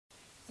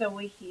So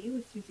we're here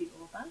with Susie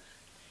Orbach.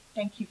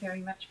 Thank you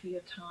very much for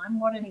your time.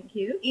 What an Thank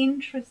you.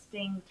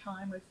 interesting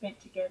time we've spent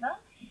together.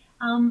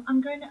 I'm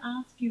going to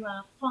ask you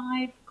our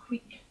 5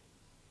 quick,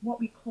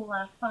 what we call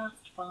our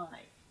fast 5.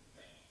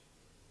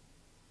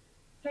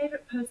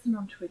 Favourite person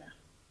on Twitter?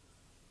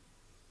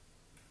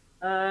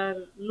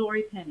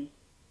 Laurie Penny.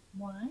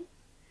 Why?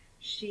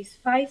 She's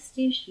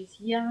feisty, she's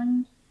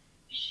young,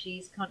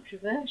 she's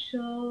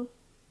controversial,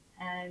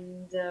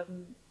 and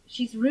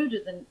she's ruder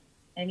than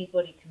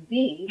anybody can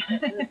be,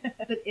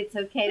 but it's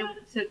okay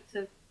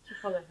to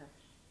follow her.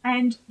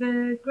 And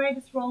the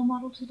greatest role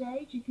model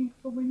today, do you think,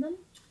 for women?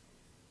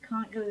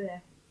 Can't go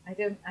there. I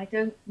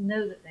don't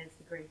know that there's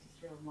the greatest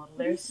role model.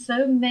 There are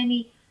so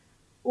many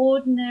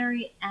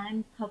ordinary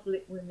and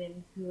public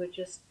women who are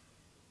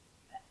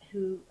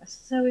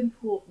so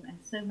important and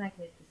so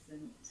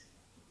magnificent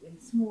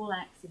in small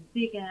acts, in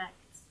big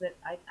acts, that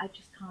I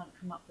just can't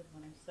come up with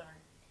one. I'm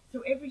sorry.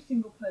 So every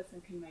single person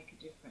can make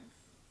a difference.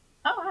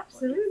 Oh,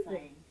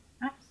 absolutely.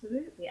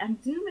 Absolutely.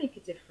 And do make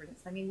a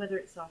difference. I mean, whether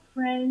it's our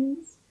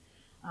friends,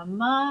 our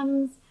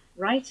mums,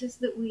 writers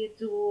that we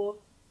adore.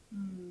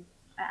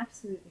 I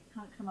absolutely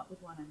can't come up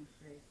with one, I'm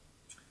afraid.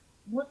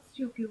 What's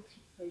your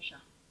guilty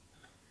pleasure?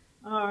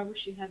 Oh, I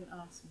wish you hadn't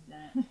asked me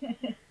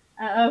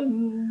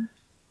that.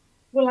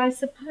 Well, I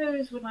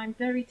suppose when I'm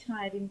very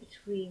tired in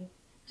between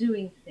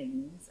doing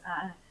things,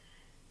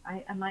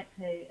 I might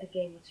play a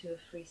game or two of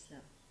free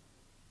cell.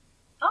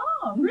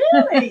 Oh,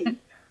 really?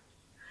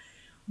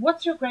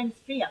 What's your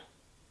greatest fear?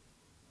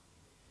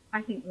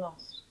 I think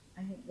loss.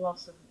 I think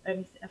loss of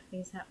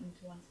things happening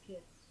to one's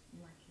kids,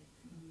 my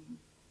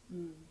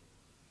kids.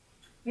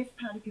 Best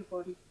part of your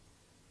body?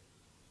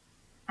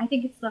 I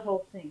think it's the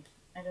whole thing.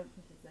 I don't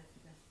think it's the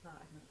best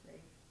part, I'm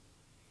afraid.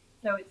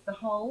 So it's the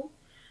whole?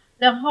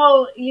 The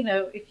whole,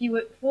 if you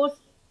were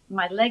forced,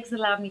 my legs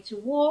allow me to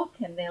walk,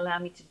 and they allow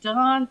me to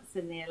dance,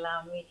 and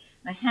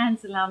my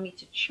hands allow me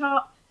to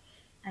chop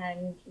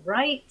and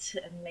write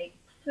and make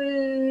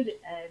food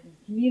and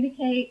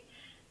communicate.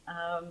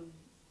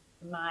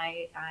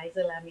 My eyes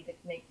allow me to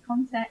make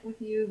contact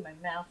with you, my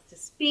mouth to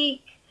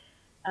speak.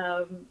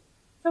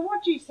 So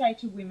what do you say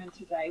to women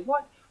today?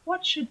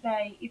 What should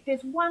they, if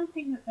there's one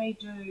thing that they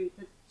do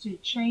to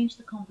change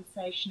the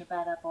conversation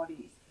about our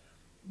bodies,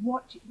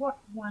 what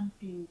one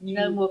thing do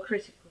No more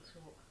critical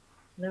talk.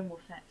 No more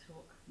fat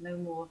talk. No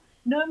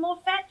more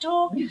fat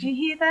talk. Did you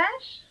hear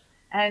that?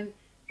 And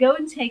go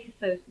and take a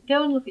photo.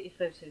 Go and look at your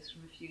photos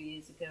from a few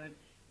years ago and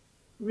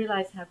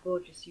realize how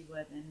gorgeous you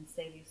were then, and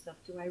say to yourself,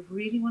 do I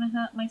really want to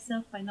hurt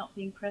myself by not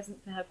being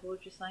present for how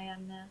gorgeous I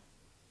am now?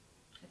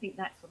 I think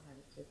that's what I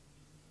would do.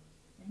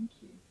 Thank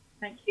you.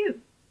 Thank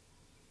you.